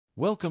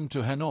Welcome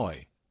to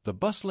Hanoi, the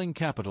bustling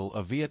capital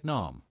of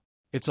Vietnam.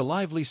 It's a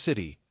lively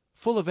city,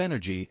 full of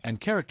energy and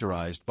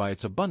characterized by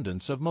its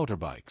abundance of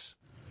motorbikes.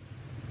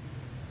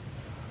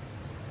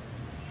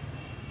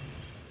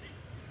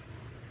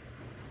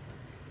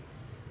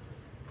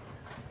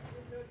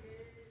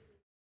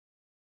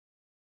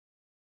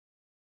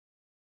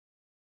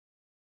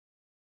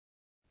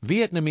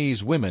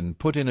 Vietnamese women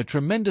put in a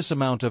tremendous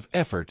amount of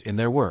effort in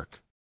their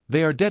work.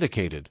 They are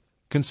dedicated,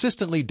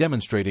 consistently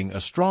demonstrating a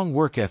strong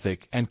work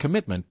ethic and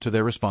commitment to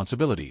their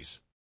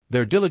responsibilities.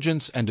 Their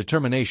diligence and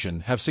determination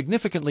have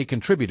significantly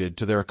contributed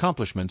to their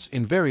accomplishments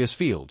in various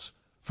fields,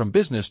 from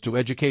business to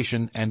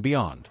education and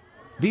beyond.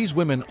 These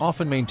women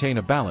often maintain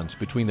a balance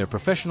between their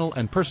professional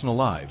and personal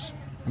lives,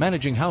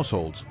 managing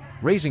households,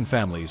 raising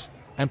families,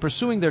 and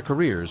pursuing their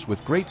careers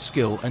with great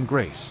skill and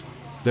grace.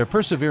 Their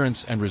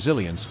perseverance and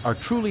resilience are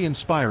truly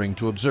inspiring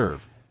to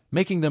observe,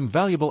 making them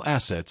valuable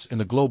assets in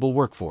the global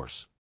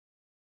workforce.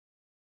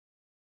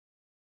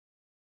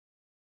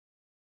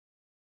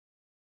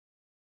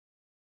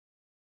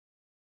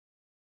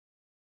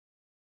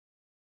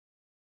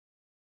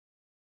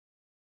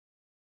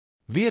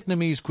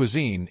 Vietnamese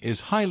cuisine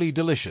is highly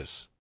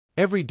delicious.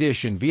 Every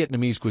dish in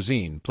Vietnamese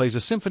cuisine plays a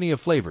symphony of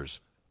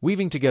flavors,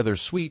 weaving together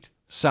sweet,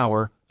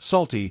 sour,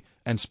 salty,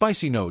 and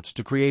spicy notes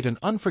to create an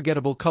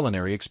unforgettable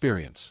culinary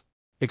experience.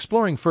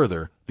 Exploring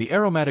further, the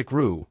aromatic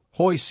roux,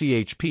 hoi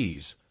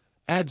chps,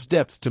 adds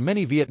depth to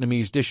many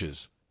Vietnamese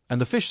dishes, and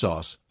the fish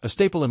sauce, a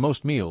staple in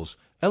most meals,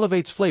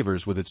 elevates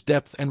flavors with its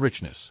depth and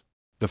richness.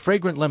 The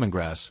fragrant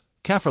lemongrass,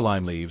 kaffir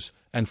lime leaves,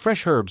 and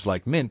fresh herbs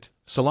like mint,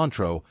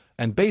 cilantro,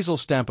 and basil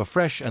stamp a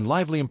fresh and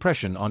lively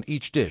impression on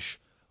each dish,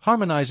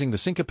 harmonizing the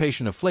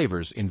syncopation of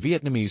flavors in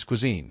Vietnamese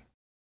cuisine.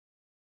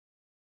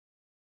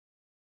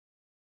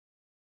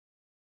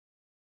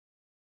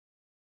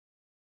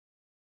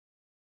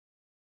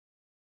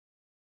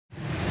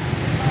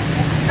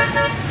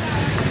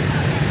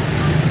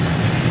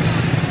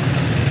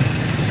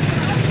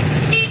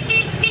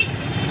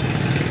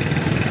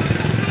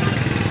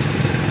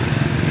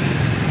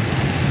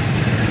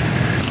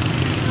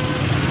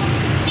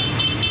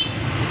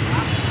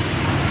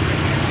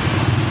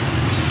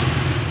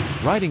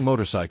 Riding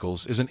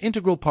motorcycles is an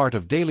integral part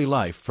of daily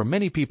life for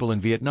many people in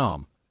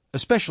Vietnam,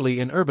 especially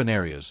in urban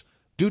areas,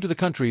 due to the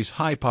country's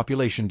high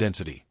population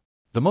density.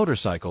 The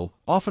motorcycle,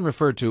 often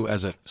referred to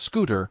as a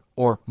scooter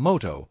or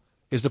moto,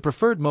 is the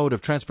preferred mode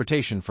of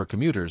transportation for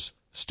commuters,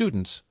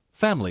 students,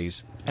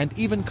 families, and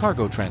even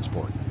cargo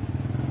transport.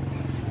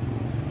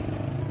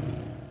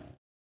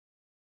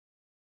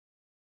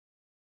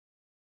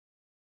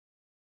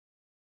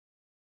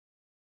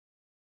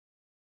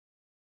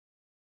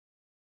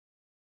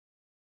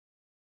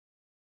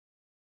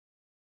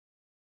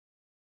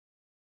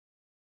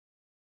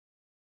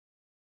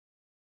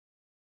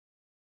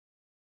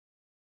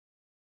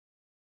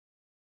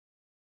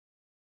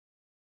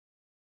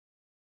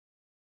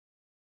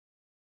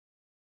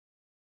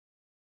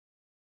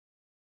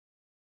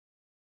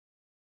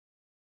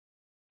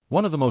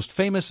 One of the most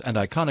famous and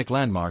iconic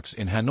landmarks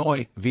in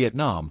Hanoi,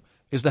 Vietnam,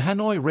 is the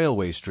Hanoi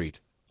Railway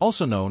Street,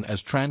 also known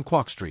as Tran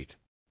Quoc Street.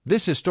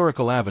 This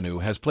historical avenue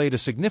has played a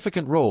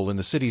significant role in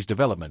the city's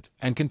development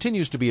and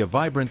continues to be a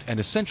vibrant and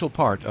essential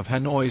part of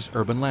Hanoi's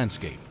urban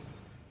landscape.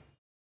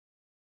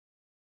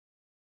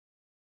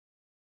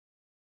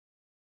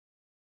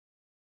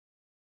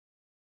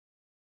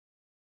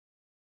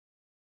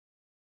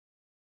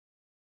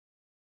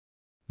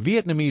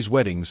 Vietnamese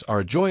weddings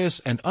are a joyous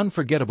and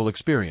unforgettable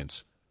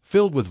experience,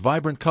 filled with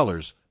vibrant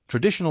colors,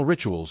 traditional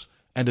rituals,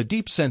 and a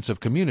deep sense of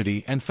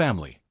community and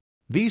family.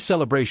 These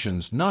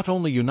celebrations not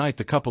only unite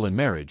the couple in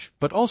marriage,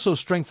 but also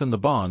strengthen the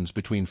bonds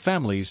between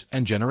families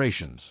and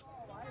generations.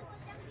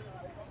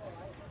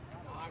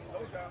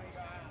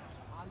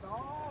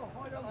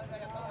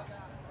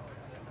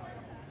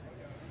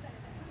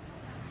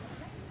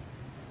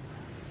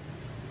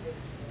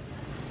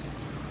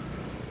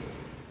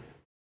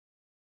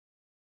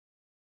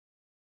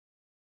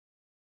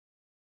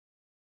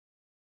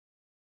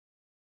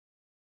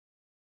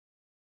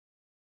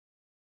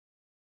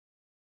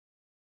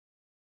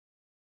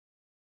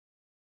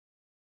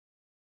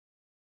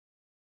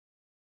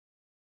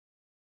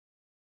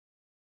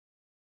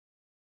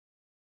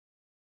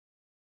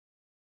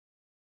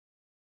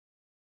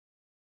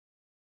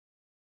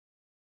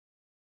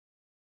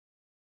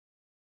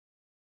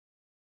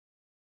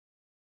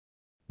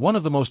 One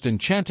of the most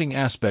enchanting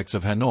aspects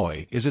of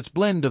Hanoi is its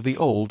blend of the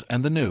old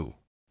and the new.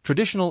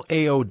 Traditional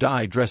Ao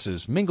dye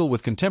dresses mingle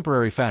with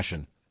contemporary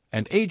fashion,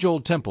 and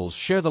age-old temples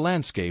share the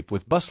landscape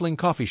with bustling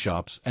coffee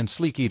shops and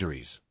sleek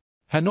eateries.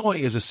 Hanoi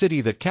is a city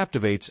that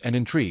captivates and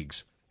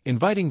intrigues,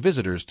 inviting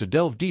visitors to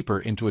delve deeper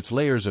into its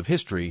layers of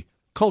history,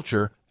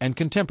 culture, and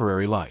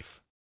contemporary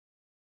life.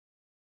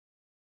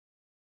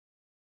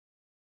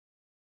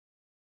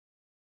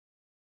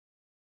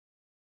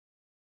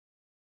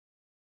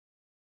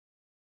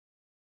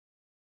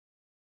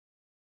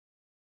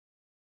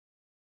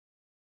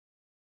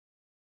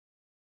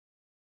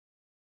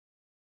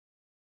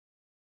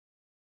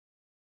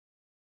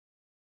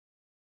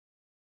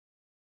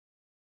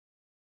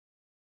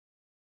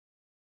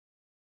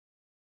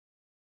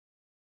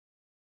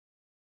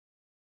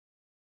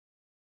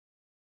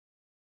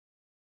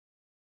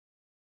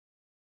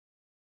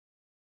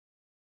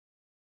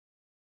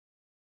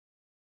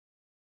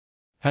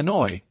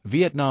 Hanoi,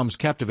 Vietnam's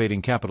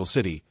captivating capital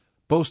city,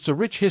 boasts a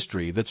rich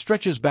history that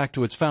stretches back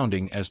to its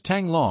founding as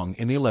Thang Long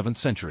in the 11th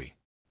century.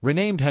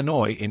 Renamed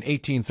Hanoi in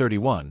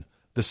 1831,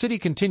 the city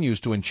continues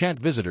to enchant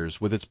visitors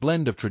with its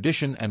blend of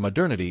tradition and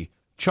modernity,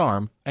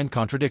 charm and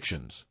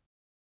contradictions.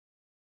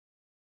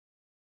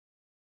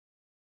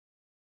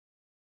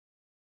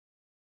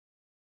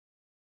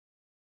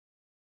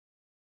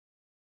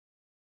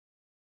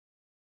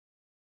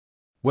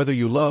 Whether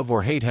you love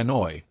or hate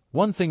Hanoi,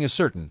 one thing is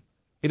certain: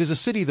 it is a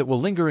city that will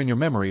linger in your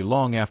memory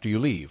long after you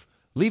leave,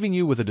 leaving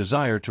you with a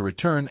desire to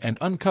return and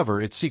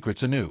uncover its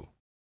secrets anew.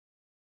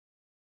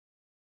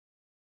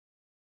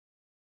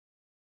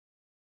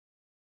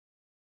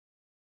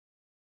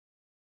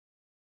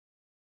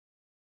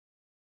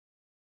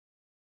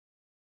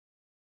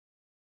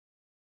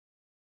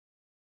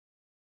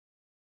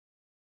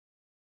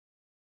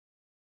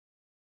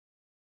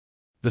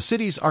 The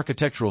city's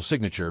architectural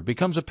signature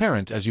becomes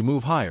apparent as you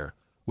move higher,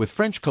 with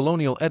French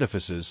colonial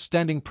edifices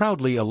standing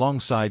proudly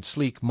alongside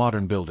sleek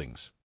modern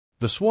buildings.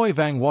 The Soi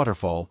Vang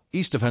waterfall,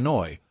 east of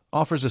Hanoi,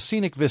 offers a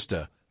scenic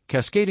vista,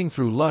 cascading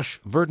through lush,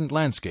 verdant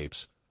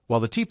landscapes, while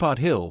the Teapot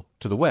Hill,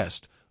 to the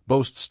west,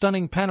 boasts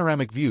stunning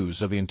panoramic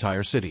views of the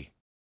entire city.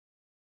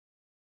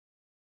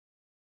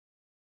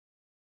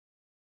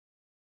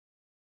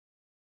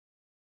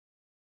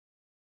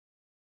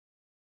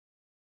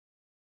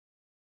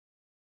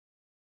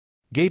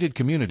 Gated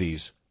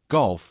communities,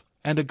 golf,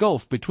 and a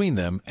gulf between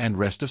them and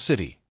rest of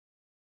city.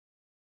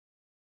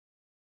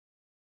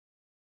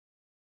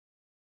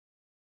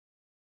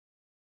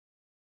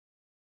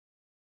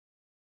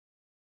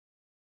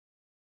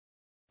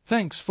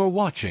 Thanks for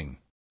watching.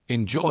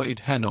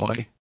 Enjoyed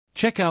Hanoi?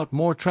 Check out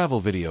more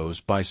travel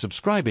videos by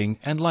subscribing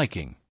and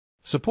liking.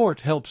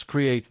 Support helps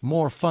create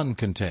more fun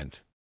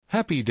content.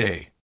 Happy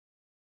day!